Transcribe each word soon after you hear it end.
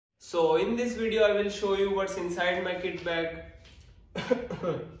So in this video I will show you what's inside my kit bag.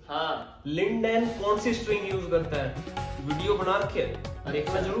 हाँ, Lyndon कौन सी string use करता है, video बना रखे है,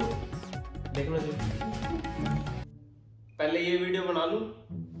 देखना जरूर। पहले ये वीडियो बना लूं,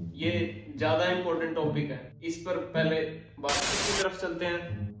 ये ज्यादा इंपॉर्टेंट टॉपिक है, इस पर पहले बात की तरफ चलते हैं।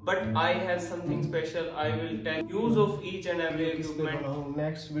 But I have something special, I will tell use of each and every equipment.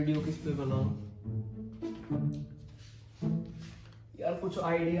 Next video किस पे बनाऊं यार, कुछ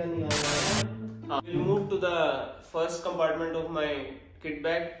आइडिया नहीं आ रहा है। We'll move to the first compartment of my kit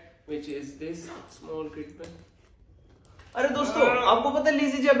bag, which is this small kit bag. अरे दोस्तों, आपको पता है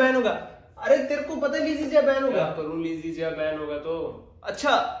लीजिजिया बैन होगा? अरे तेरे को पता है लीजिजिया बैन होगा? करूँ लीजिजिया बैन होगा तो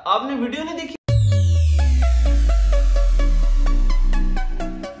अच्छा, आपने वीडियो नहीं देखी?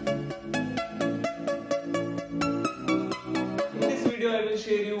 In this video, I will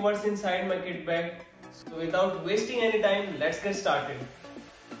share you what's inside my kit bag. So without wasting any time, let's get started.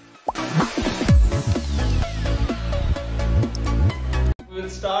 We'll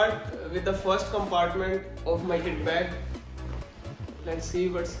start with the first compartment of my kit bag. Let's see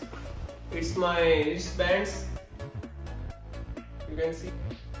it's my wristbands. You can see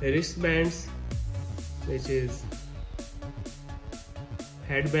wristbands, which is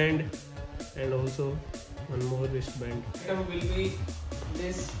headband and also one more wristband. Item will be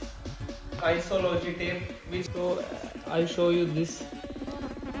this isology tape, which I'll show you this.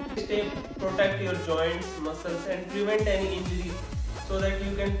 This tape protect your joints, muscles and prevent any injury, so that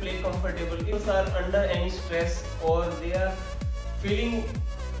you can play comfortable. If you are under any stress or they are feeling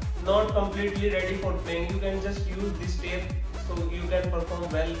not completely ready for playing, you can just use this tape so you can perform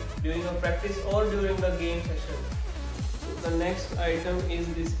well during a practice or during the game session. So the next item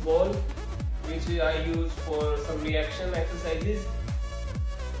is this ball, which I use for some reaction exercises,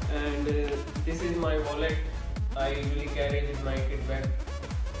 and this is my wallet I usually carry with my kit bag.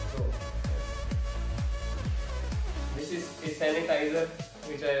 So this is a sanitizer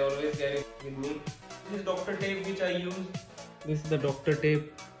which I always carry with me. This is doctor tape which I use. This is the doctor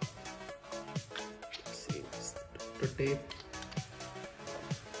tape. See, this is the doctor tape.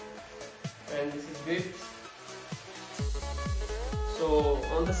 And this is grips. So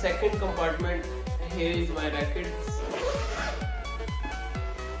on the second compartment, here is my rackets.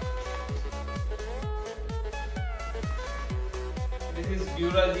 This is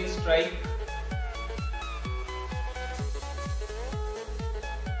Dura-G Strike.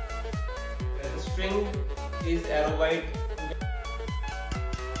 The string is arrow white.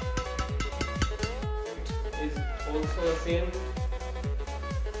 It is also the same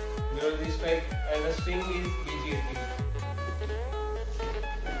Dura-G Strike, and the string is BG-18.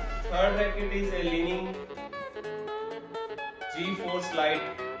 Third racket is a leaning G-Force Lite.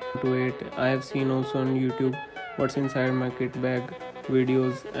 To it, I have seen also on YouTube what's inside my kit bag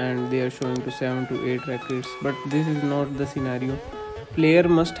videos, and they are showing to 7 to 8 rackets, but this is not the scenario. Player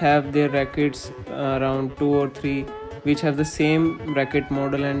must have their rackets around 2 or 3 which have the same racket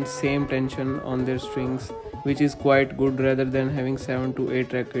model and same tension on their strings, which is quite good rather than having 7 to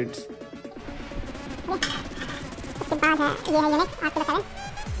 8 rackets.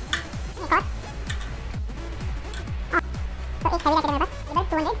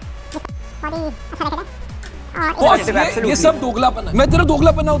 ये सब दोगलापन है, मैं तेरा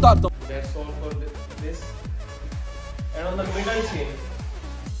दोगलापन उतारता हूँ। That's all for this. And on the middle chain,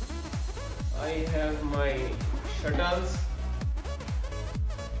 I have my shuttles.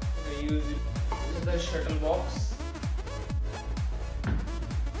 I use the shuttle box,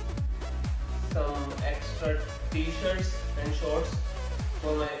 some extra t-shirts and shorts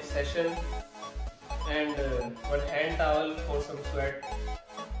for my session, and one hand towel for some sweat.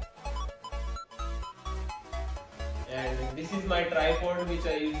 And this is my tripod which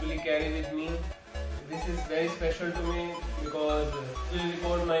I usually carry with me. This is very special to me because I will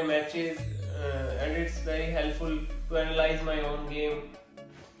record my matches and it's very helpful to analyze my own game.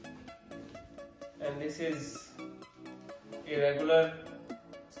 And this is a regular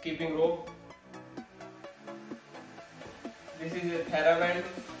skipping rope. This is a TheraBand.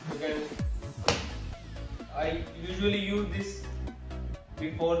 I usually use this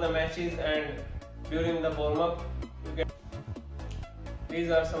before the matches and during the warm-up. These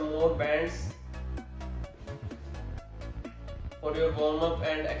are some more bands for your warm-up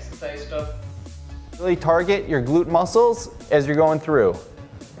and exercise stuff. Really target your glute muscles as you're going through.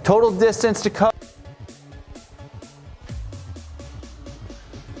 Total distance to cover.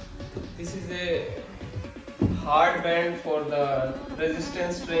 This is a hard band for the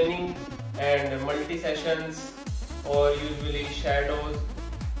resistance training and multi-sessions, or usually shadows.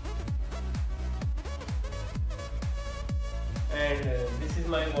 And this is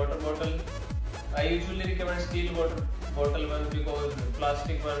my water bottle. I usually recommend steel water bottle one because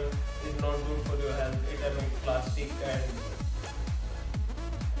plastic one is not good for your health. It emits plastic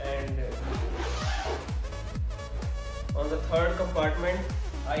and on the third compartment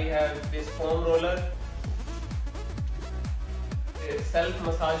I have this foam roller, a self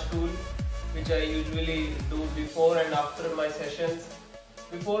massage tool which I usually do before and after my sessions.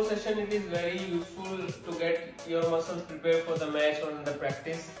 Before session it is very useful to get your muscles prepared for the match or the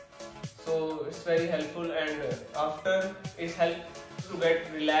practice. So it's very helpful, and after it helps to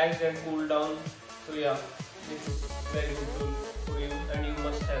get relaxed and cool down. So yeah, this is very good tool for you and you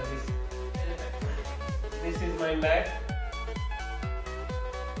must have this. This is my mat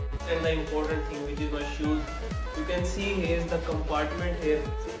and the important thing, which is my shoes. You can see here is the compartment here.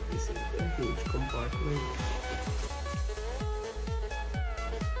 See, this is a huge compartment.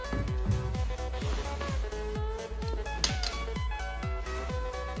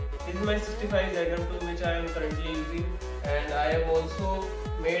 This is my 65 ZM2 which I am currently using, and I have also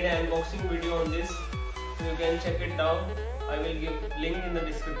made an unboxing video on this, so you can check it down. I will give link in the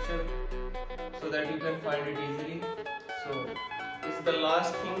description so that you can find it easily. So this is the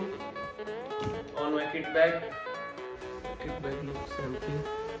last thing on my kit bag. The kit bag looks empty.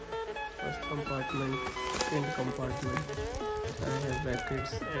 First compartment, second compartment. I have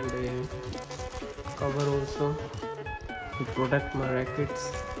rackets and a cover also to protect my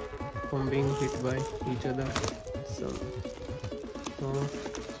rackets from being hit by each other. So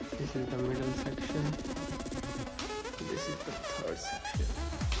this is the middle section. This is the third section.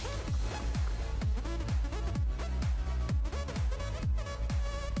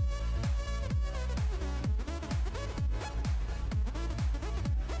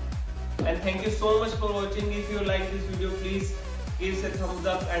 And thank you so much for watching. If you like this video, please give a thumbs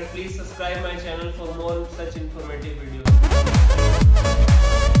up and please subscribe my channel for more such informative videos.